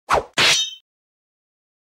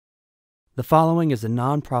The following is a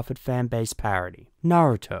non-profit fan-based parody.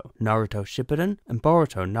 Naruto, Naruto Shippuden, and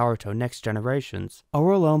Boruto Naruto Next Generations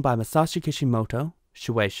are all owned by Masashi Kishimoto,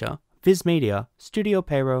 Shueisha, Viz Media, Studio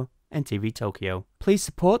Peiro, and TV Tokyo. Please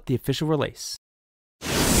support the official release.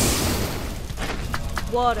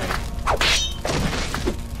 Water,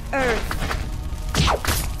 earth,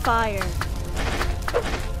 fire,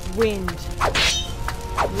 wind,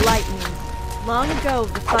 lightning. Long ago,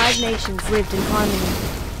 the 5 nations lived in harmony.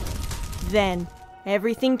 Then,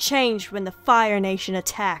 everything changed when the Fire Nation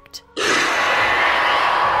attacked.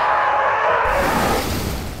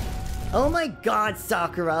 Oh my god,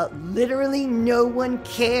 Sakura, literally no one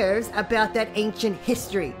cares about that ancient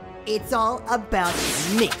history. It's all about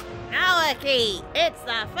me. Aoki, it's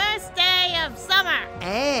the first day of summer.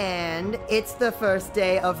 And it's the first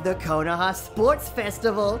day of the Konoha Sports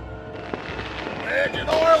Festival. Legend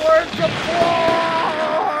Orleans to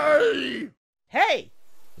fly! Hey!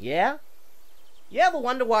 Yeah? You ever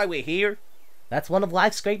wonder why we're here? That's one of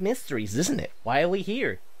life's great mysteries, isn't it? Why are we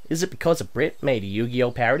here? Is it because a Brit made a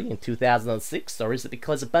Yu-Gi-Oh! Parody in 2006, or is it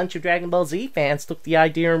because a bunch of Dragon Ball Z fans took the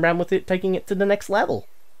idea and ran with it, taking it to the next level?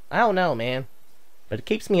 I don't know, man. But it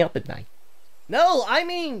keeps me up at night. No, I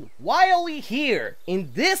mean, why are we here?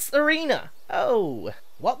 In this arena? Oh,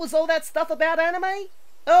 what was all that stuff about anime?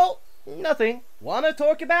 Oh, nothing. Wanna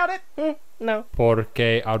talk about it? No.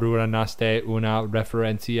 Porque adornaste una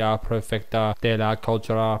referencia perfecta de la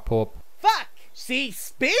cultura pop. Fuck! She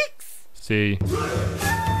speaks? Sí.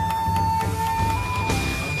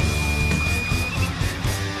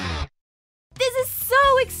 This is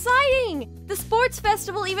so exciting! The sports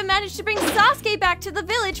festival even managed to bring Sasuke back to the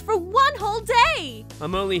village for one whole day!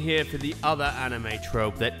 I'm only here for the other anime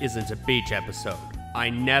trope that isn't a beach episode. I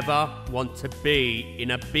never want to be in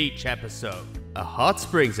a beach episode. A hot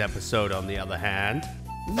springs episode, on the other hand.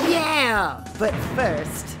 Yeah! But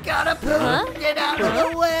first, gotta poop! Get out of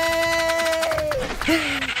the way!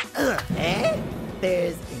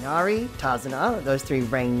 There's Inari, Tazuna, those 3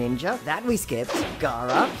 rain ninja, that we skipped,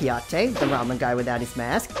 Gaara, Hyate, the ramen guy without his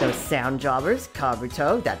mask, those sound jobbers,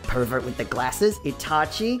 Kabuto, that pervert with the glasses,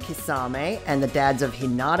 Itachi, Kisame, and the dads of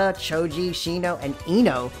Hinata, Choji, Shino, and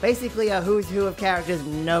Ino. Basically a who's who of characters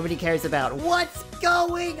nobody cares about. What's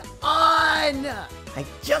going on? I'm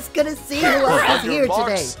just gonna see who else is here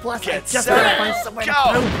today. Plus, I just gotta find somewhere to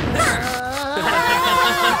poop.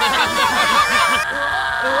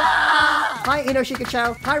 Hi,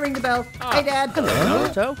 Inoshika-chow. Hi, Ring the Bell. Hey, Dad. Hello,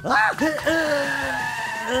 Naruto.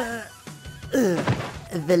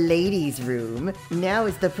 The ladies' room. Now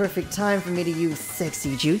is the perfect time for me to use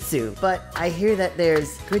sexy jutsu. But I hear that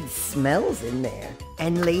there's good smells in there.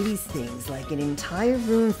 And ladies' things like an entire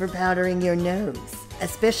room for powdering your nose. A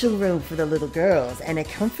special room for the little girls, and a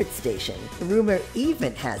comfort station. Rumor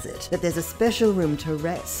even has it that there's a special room to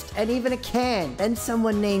rest, and even a can, and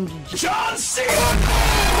someone named John Cena!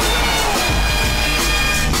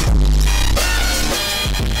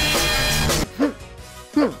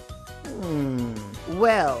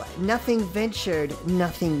 Well, nothing ventured,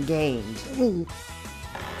 nothing gained.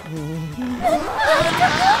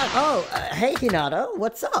 Oh, hey Hinata,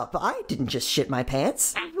 what's up? I didn't just shit my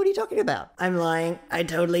pants. What are you talking about? I'm lying. I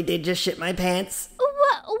totally did just shit my pants.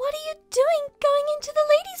 What are you doing going into the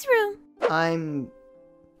ladies' room? I'm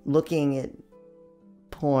looking at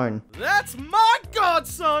porn. That's my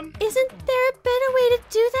godson! Isn't there a better way to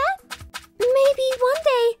do that? Maybe one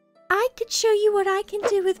day I could show you what I can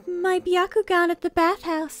do with my Byakugan at the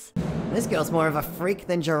bathhouse. This girl's more of a freak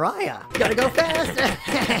than Jiraiya. Gotta go fast!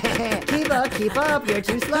 Keep up, you're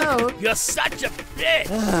too slow. You're such a bitch!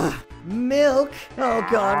 Milk? Oh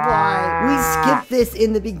god, why? We skipped this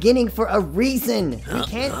in the beginning for a reason. We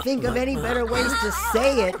can't think of any better ways to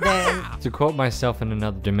say it than... To quote myself in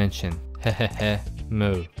another dimension, hehehe,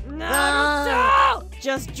 moo. Naruto!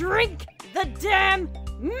 Just drink the damn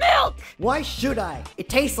milk! Why should I? It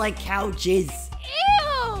tastes like cow jizz.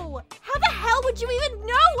 Ew! How the hell would you even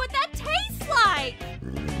know what that tastes like?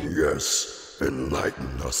 Yes,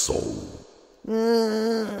 enlighten us all.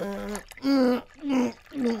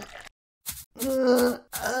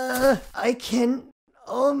 I can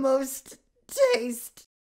almost taste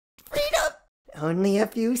freedom. Only a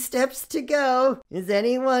few steps to go. Is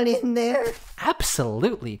anyone in there?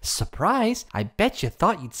 Absolutely. Surprise! I bet you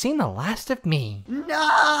thought you'd seen the last of me.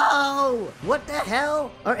 No! What the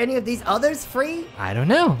hell? Are any of these others free? I don't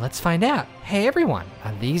know. Let's find out. Hey everyone,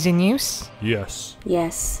 are these in use? Yes.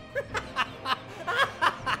 Yes.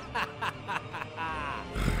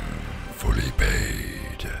 Fully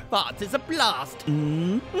paid. That is a blast!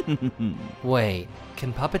 Wait,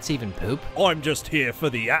 can puppets even poop? I'm just here for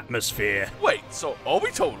the atmosphere. Wait, so are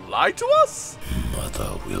we told lie to us?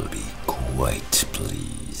 mother will be quite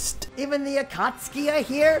pleased. Even the Akatsuki are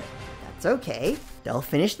here? That's okay. They'll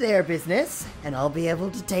finish their business, and I'll be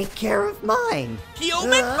able to take care of mine.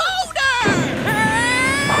 Human boulder!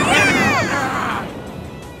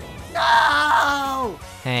 No!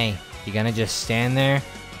 Hey, you gonna just stand there?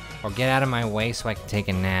 Or get out of my way so I can take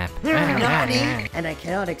a nap? Naughty! And I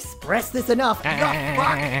cannot express this enough. Come on,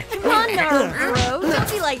 Naruto,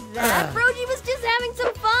 don't be like that. Brogy was just having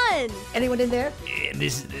some fun. Anyone in there?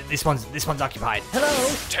 This one's occupied.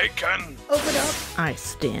 Hello? Taken. Open up. I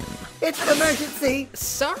stim. It's an emergency.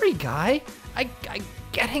 Sorry, guy. I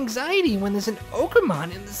get anxiety when there's an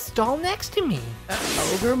ogremon in the stall next to me.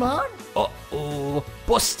 Ogremon? Uh-oh,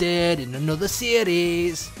 busted in another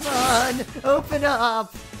series. Come on, open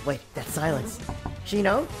up. Wait, that silence.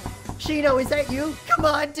 Shino? Shino, is that you? Come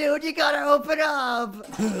on, dude, you gotta open up.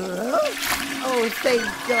 Oh, thank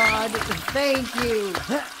God. Thank you.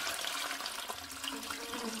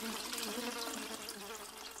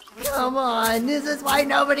 Come on, this is why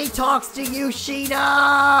nobody talks to you,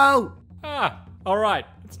 Shino. Ah, alright.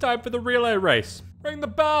 It's time for the relay race. Ring the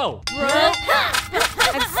bell.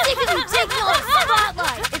 I'm sick of you taking all the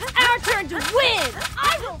spotlight. It's our turn to win.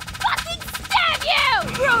 I will fucking stab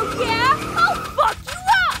you. Bro, yeah? I'll fuck you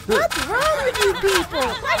up. What's wrong with you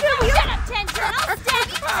people? Shut up, Tenshin. I'll stab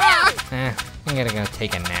you too. I'm gonna go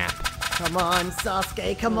take a nap. Come on,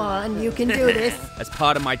 Sasuke, come on, you can do this. As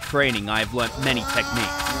part of my training, I have learnt many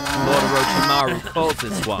techniques. Lord Orochimaru calls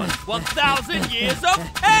this one 1,000 years of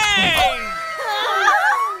pain!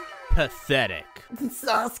 Pathetic.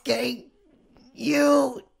 Sasuke,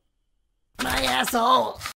 you... my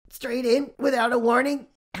asshole. Straight in, without a warning.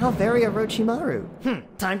 How very Orochimaru.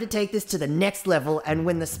 Time to take this to the next level and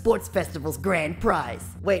win the sports festival's grand prize.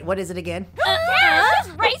 Wait, what is it again? Let's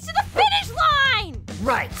race to the finish line.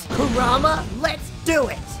 Right, Kurama, let's do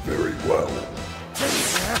it. Very well.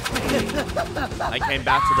 I came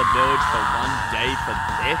back to the village for one day for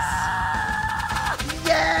this?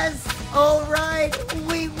 Yes! All right,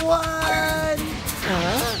 we won!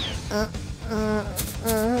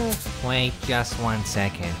 Wait just 1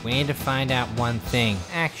 second. We need to find out one thing.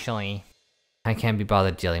 Actually, I can't be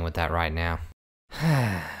bothered dealing with that right now.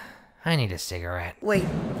 I need a cigarette. Wait,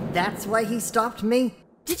 that's why he stopped me?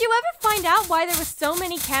 Did you ever find out why there were so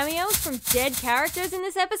many cameos from dead characters in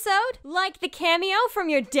this episode? Like the cameo from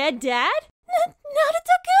your dead dad?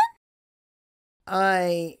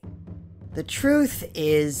 Naruto-kun? The truth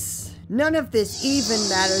is, none of this even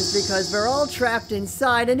matters because we're all trapped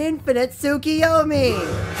inside an infinite Tsukiyomi!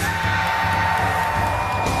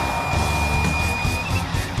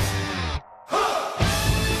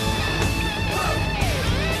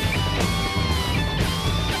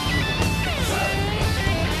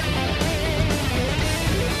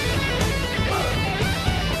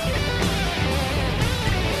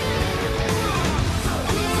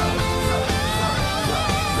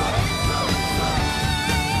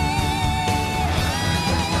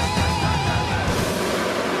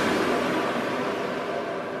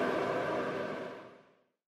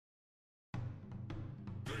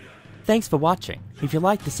 Thanks for watching. If you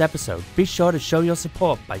liked this episode, be sure to show your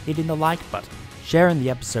support by hitting the like button, sharing the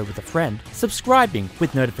episode with a friend, subscribing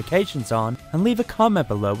with notifications on, and leave a comment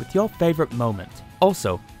below with your favorite moment.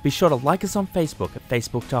 Also, be sure to like us on Facebook at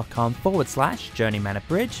facebook.com/Journeyman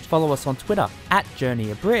Abridged, follow us on Twitter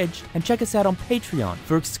 @JourneyAbridged, and check us out on Patreon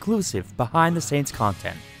for exclusive behind-the-scenes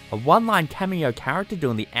content. A one-line cameo character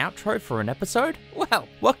doing the outro for an episode? Well,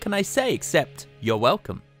 what can I say except, you're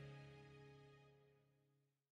welcome.